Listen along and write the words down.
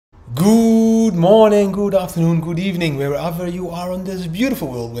Good morning, good afternoon, good evening, wherever you are on this beautiful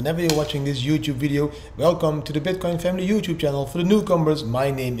world. Whenever you're watching this YouTube video, welcome to the Bitcoin Family YouTube channel. For the newcomers,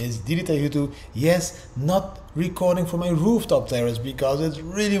 my name is Didi Taihuttu. Yes, not recording from my rooftop terrace because it's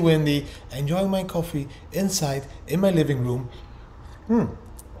really windy. Enjoying my coffee inside in my living room.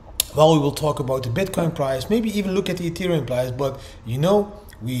 Well, we will talk about the Bitcoin price, maybe even look at the Ethereum price, but you know,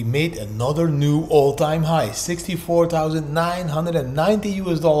 we made another new all-time high, 64,990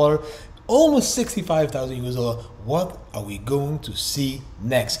 US dollar. Almost 65,000 US dollar. What are we going to see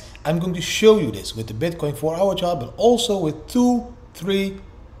next? I'm going to show you this with the Bitcoin 4-hour chart, but also with three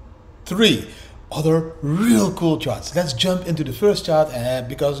other real cool charts. Let's jump into the first chart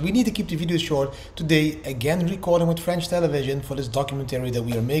because we need to keep the video short. Today, again, recording with French television for this documentary that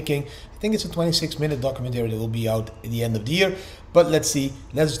we are making. I think it's a 26-minute documentary that will be out at the end of the year. But let's see.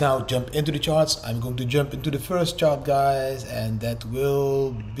 Let's now jump into the charts. I'm going to jump into the first chart, guys, and that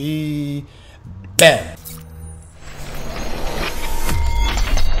will be BAM!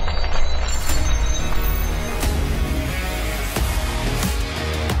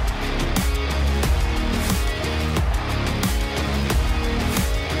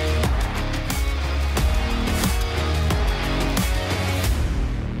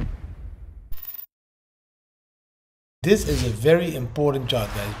 This is a very important chart,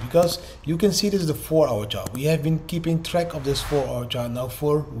 guys, because you can see this is the 4-hour chart. We have been keeping track of this 4-hour chart now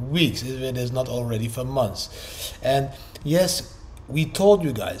for weeks, if it is not already for months. And yes, we told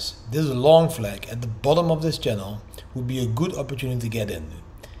you guys this long flag at the bottom of this channel would be a good opportunity to get in.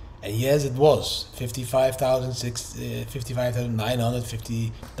 And yes, it was 55,900,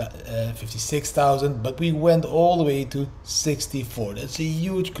 56,000, but we went all the way to 64. That's a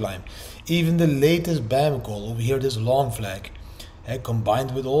huge climb. Even the latest BAM call over here, this long flag,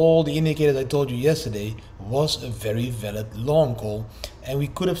 combined with all the indicators I told you yesterday, was a very valid long call, and we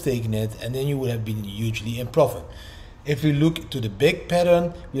could have taken it, and then you would have been hugely in profit. If we look to the big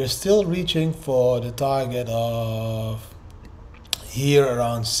pattern, we are still reaching for the target of here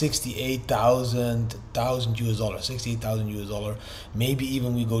around 68,000 US dollars, 68,000 US dollar. Maybe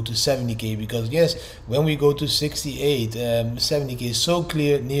even we go to 70k, because yes, when we go to 68, 70k is so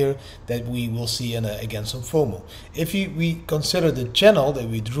clear near that we will see again some FOMO. If we consider the channel that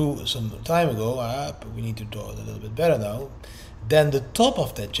we drew some time ago, we need to draw it a little bit better now. Then the top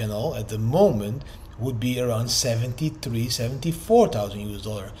of that channel at the moment would be around 74,000 US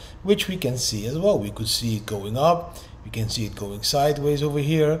dollar, which we can see as well. We could see it going up. We can see it going sideways over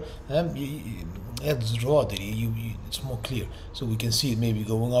here. Let's draw it. It's more clear. So we can see it maybe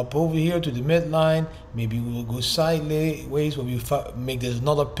going up over here to the midline. Maybe we will go sideways where we make this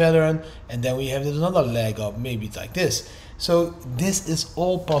another pattern, and then we have this another leg up. Maybe it's like this. So this is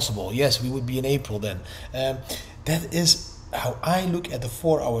all possible. Yes, we would be in April then. That is how I look at the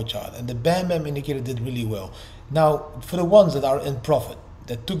 4-hour chart, and the BAM indicator did really well. Now, for the ones that are in profit,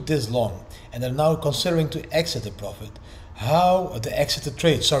 that took this long and are now considering to exit the profit, exit the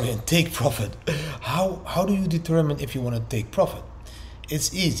trade, and take profit. How do you determine if you want to take profit?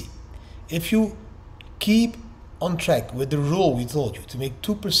 It's easy. If you keep on track with the rule we told you to make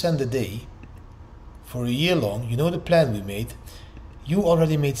 2% a day for a year long, you know the plan we made, you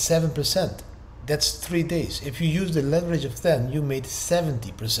already made 7%. That's 3 days. If you use the leverage of 10, you made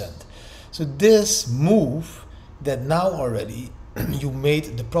 70%. So this move that now already you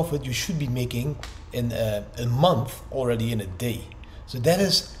made the profit you should be making in a month already in a day. So that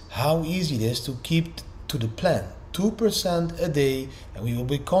is how easy it is to keep to the plan. 2% a day, and we will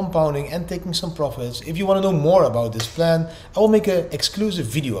be compounding and taking some profits. If you want to know more about this plan, I will make an exclusive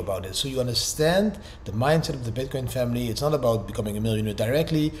video about it so you understand the mindset of the Bitcoin family. It's not about becoming a millionaire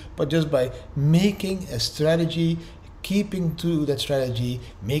directly, but just by making a strategy, keeping to that strategy,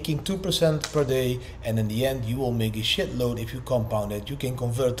 making 2% per day, and in the end you will make a shitload if you compound it. You can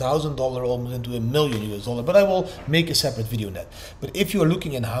convert $1,000 almost into $1 million US dollar, but I will make a separate video on that. But if you are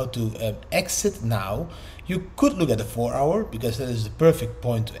looking at how to exit now, you could look at the 4-hour, because that is the perfect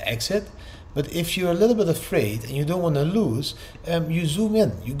point to exit. But if you're a little bit afraid and you don't want to lose, you zoom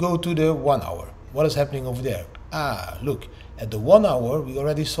in, you go to the 1-hour. What is happening over there? Look, at the 1-hour we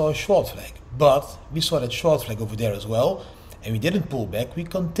already saw a short flag, but we saw that short flag over there as well, and we didn't pull back, we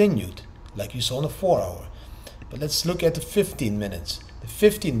continued like you saw on the 4-hour. But let's look at the 15 minutes. The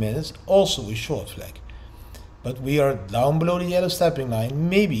 15 minutes also a short flag, but we are down below the yellow stepping line.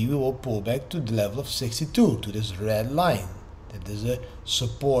 Maybe we will pull back to the level of 62, to this red line. That is a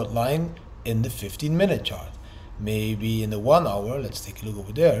support line in the 15-minute chart. Maybe in the 1-hour, let's take a look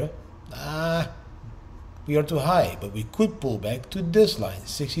over there. We are too high, but we could pull back to this line,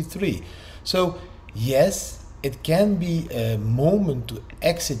 63. So yes, it can be a moment to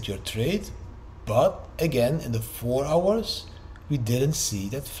exit your trade, But again, in the 4 hours, we didn't see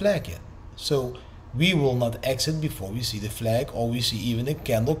that flag yet. So we will not exit before we see the flag, or we see even a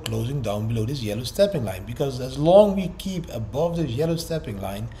candle closing down below this yellow stepping line. Because as long we keep above this yellow stepping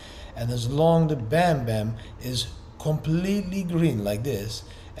line, and as long the bam bam is completely green like this,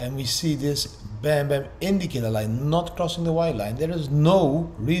 and we see this bam bam indicator line not crossing the white line, there is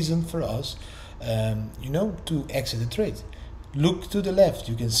no reason for us to exit the trade. Look to the left,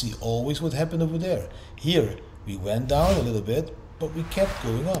 you can see always what happened over there. Here we went down a little bit, but we kept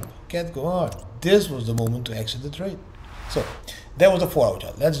going up, kept going up. This was the moment to exit the trade. So that was the 4 hour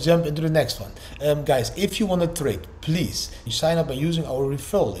chart. Let's jump into the next one. Guys, if you want to trade, please, you sign up by using our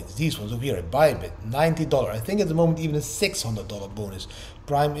referral links. These ones over here at Bybit, $90. I think at the moment even a $600 bonus.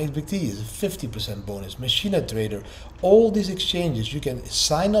 Prime XBT is a 50% bonus. Machina Trader, all these exchanges, you can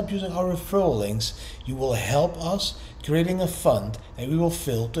sign up using our referral links. You will help us creating a fund, and we will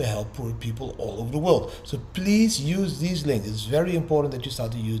fill to help poor people all over the world. So please use these links. It's very important that you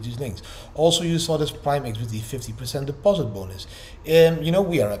start to use these links. Also, you saw this Prime XBT 50% deposit bonus.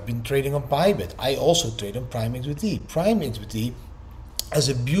 We have been trading on Bybit. I also trade on Prime XBT. Prime XBT has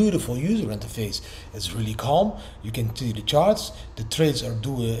a beautiful user interface. It's really calm. You can see the charts. The trades are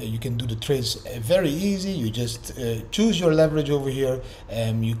you can do the trades very easy. You just choose your leverage over here,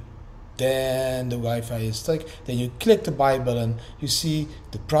 and then the Wi-Fi is stuck. Then you click the buy button. You see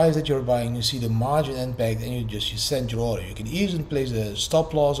the price that you're buying. You see the margin impact, and you send your order. You can even place a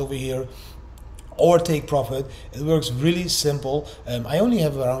stop loss over here, or take profit. It works really simple. I only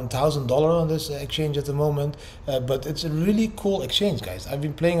have around $1,000 on this exchange at the moment, but it's a really cool exchange, guys. I've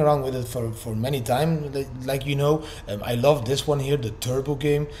been playing around with it for many time. Like I love this one here, the turbo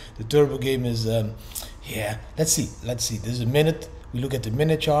game. The turbo game is let's see. This is a minute. We look at the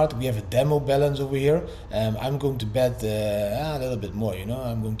minute chart. We have a demo balance over here. I'm going to bet a little bit more.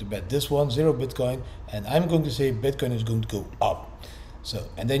 I'm going to bet this one, 0 Bitcoin, and I'm going to say Bitcoin is going to go up. So,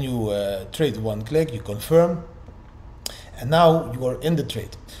 and then you trade one click, you confirm, and now you are in the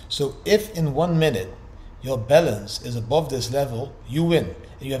trade. So if in 1 minute your balance is above this level, you win,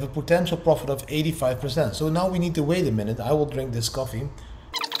 and you have a potential profit of 85%. So now we need to wait a minute. I will drink this coffee,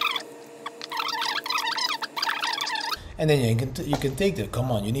 and then you can take that.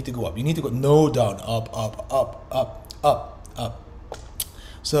 Come on, you need to go up. You need to go no down, up, up, up, up, up, up.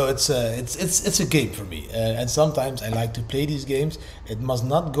 So it's a game for me, and sometimes I like to play these games. It must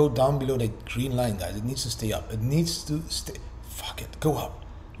not go down below that green line, guys. It needs to stay up. It needs to stay. Fuck it, go up.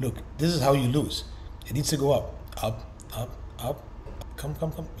 Look, this is how you lose. It needs to go up, up, up, up. Come.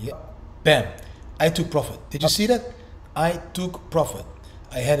 Yeah, bam. I took profit. Did you see that? I took profit.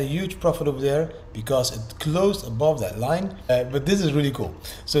 I had a huge profit over there because it closed above that line, but this is really cool.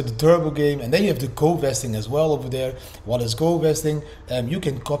 So the turbo game, and then you have the co-vesting as well over there. What is co-vesting? You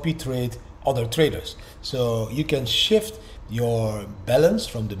can copy trade other traders. So you can shift your balance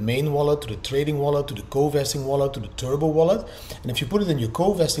from the main wallet to the trading wallet to the co-vesting wallet to the turbo wallet, and if you put it in your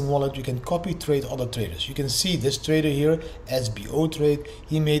co-vesting wallet, you can copy trade other traders. You can see this trader here, SBO trade,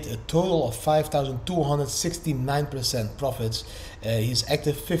 he made a total of 5,269% profits. He's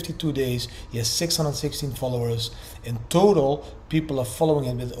active 52 days. He has 616 followers. In total, people are following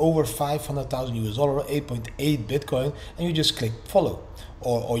him with over 500,000 US dollar, 8.8 Bitcoin, and you just click follow,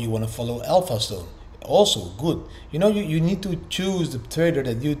 or you want to follow Alpha Stone. Also good. You need to choose the trader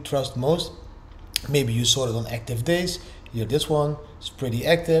that you trust most. Maybe you saw it on active days. Here, this one is pretty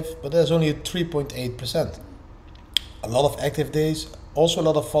active, but there's only a 3.8%. A lot of active days, also a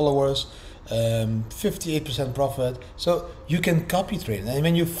lot of followers, 58% profit. So you can copy trade, and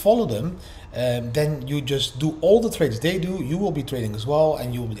when you follow them, then you just do all the trades they do. You will be trading as well,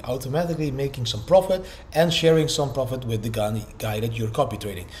 and you will be automatically making some profit and sharing some profit with the guy that you're copy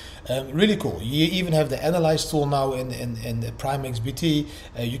trading. Really cool. You even have the ANALYST tool now in the Prime XBT.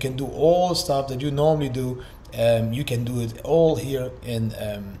 You can do all the stuff that you normally do. You can do it all here in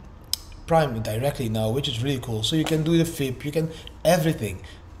Prime directly now, which is really cool. So you can do the FIP, you can everything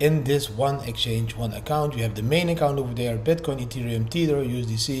in this one exchange, one account. You have the main account over there, Bitcoin, Ethereum, Tether,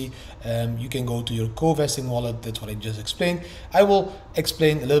 USDC. You can go to your co-vesting wallet. That's what I just explained. I will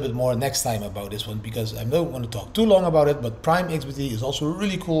explain a little bit more next time about this one because I don't want to talk too long about it, but Prime XBT is also a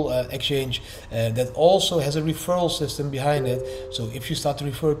really cool exchange that also has a referral system behind it. So if you start to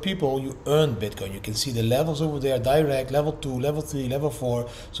refer people, you earn Bitcoin. You can see the levels over there, direct, level 2, level 3, level 4.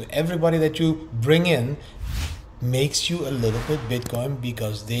 So everybody that you bring in makes you a little bit Bitcoin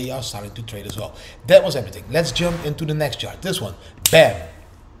because they are starting to trade as well. That was everything. Let's jump into the next chart. This one, bam,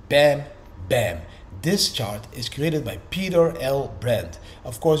 bam, bam. This chart is created by Peter L. Brandt.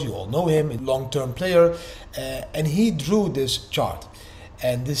 Of course, you all know him, a long-term player, and he drew this chart.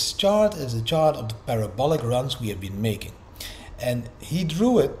 And this chart is a chart of the parabolic runs we have been making. And he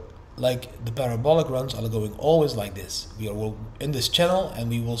drew it like the parabolic runs are going always like this. We are in this channel and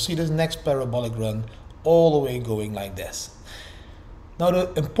we will see this next parabolic run all the way going like this. Now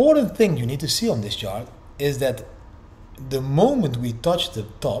the important thing you need to see on this chart is that the moment we touch the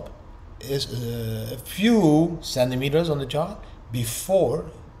top is a few centimeters on the chart before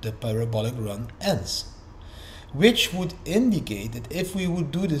the parabolic run ends, which would indicate that if we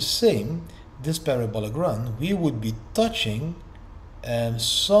would do the same, this parabolic run, we would be touching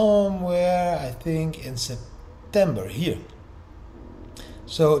somewhere, I think in September here.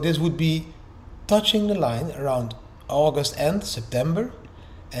 So this would be touching the line around August end, September,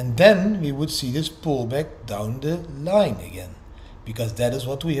 and then we would see this pullback down the line again, because that is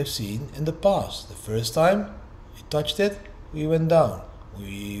what we have seen in the past. The first time we touched it, we went down.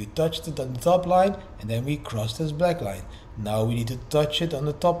 We touched it on the top line and then we crossed this black line. Now we need to touch it on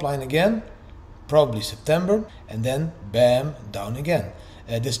the top line again, probably September, and then bam, down again.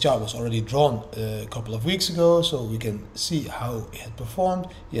 This chart was already drawn a couple of weeks ago, so we can see how it had performed.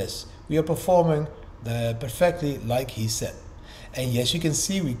 Yes, we are performing perfectly like he said. And yes, you can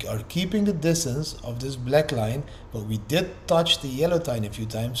see we are keeping the distance of this black line, but we did touch the yellow line a few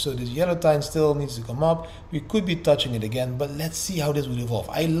times, so this yellow line still needs to come up. We could be touching it again, but let's see how this will evolve.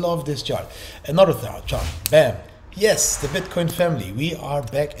 I love this chart. Another chart, bam. Yes, the Bitcoin family, we are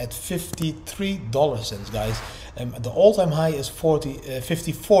back at $53, guys. The all-time high is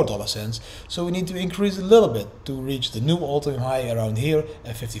 $54, so we need to increase a little bit to reach the new all-time high around here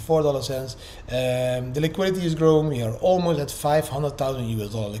at $54. The liquidity is growing. We are almost at 500,000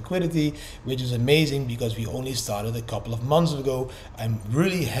 US dollar liquidity, which is amazing because we only started a couple of months ago. I'm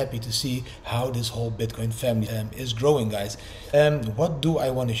really happy to see how this whole Bitcoin family is growing, guys. What do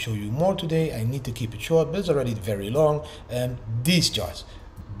I want to show you more today? I need to keep it short, but it's already very long. These charts,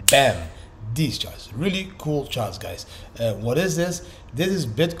 bam. These charts, really cool charts, guys. What is this? This is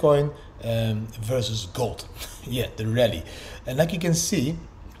Bitcoin versus gold. Yeah, the rally. And like you can see,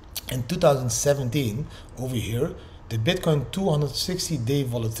 in 2017 over here, the Bitcoin 260-day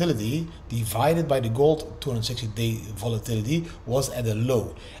volatility divided by the gold 260-day volatility was at a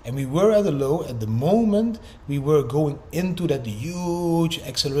low. And we were at a low at the moment we were going into that huge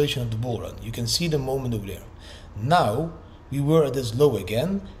acceleration of the bull run. You can see the moment over there. Now we were at this low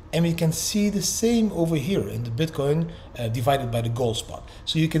again, and we can see the same over here in the Bitcoin divided by the gold spot.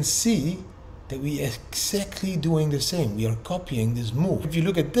 So you can see that we are exactly doing the same. We are copying this move. If you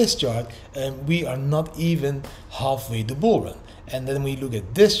look at this chart, we are not even halfway the bull run. And then we look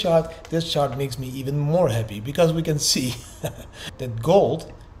at this chart makes me even more happy because we can see that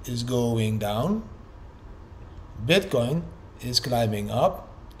gold is going down, Bitcoin is climbing up.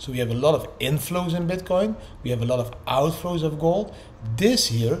 So we have a lot of inflows in Bitcoin, we have a lot of outflows of gold.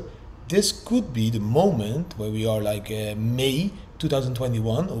 This could be the moment where we are like May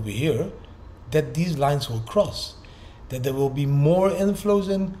 2021 over here, that these lines will cross, that there will be more inflows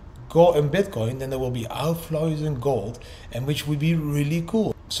in gold and Bitcoin than there will be outflows in gold, and which would be really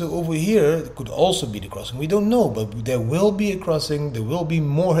cool. So over here it could also be the crossing. We don't know, but there will be a crossing. There will be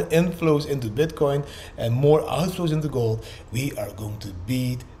more inflows into Bitcoin and more outflows into gold. We are going to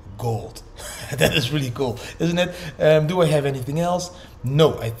beat gold. That is really cool, isn't it? Do I have anything else?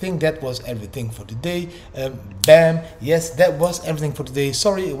 No, I think that was everything for today. Bam, yes, that was everything for today.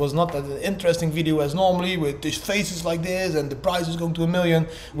 Sorry, it was not an interesting video as normally with these faces like this and the price is going to 1 million.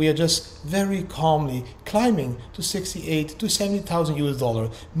 We are just very calmly climbing to 68 to 70,000 US dollar.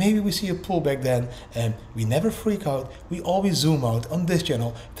 Maybe we see a pullback then, and we never freak out. We always zoom out on this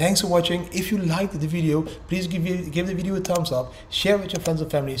channel. Thanks for watching. If you liked the video, please give the video a thumbs up, share with your friends and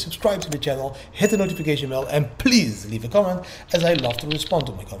family, subscribe to the channel, hit the notification bell, and please leave a comment, as I love to respond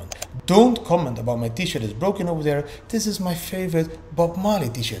to my comment. Don't comment about my t-shirt is broken over there. This is my favorite Bob Marley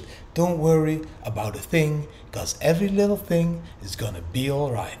t-shirt. Don't worry about a thing, because every little thing is gonna be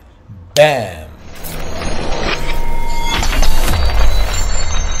alright. Bam!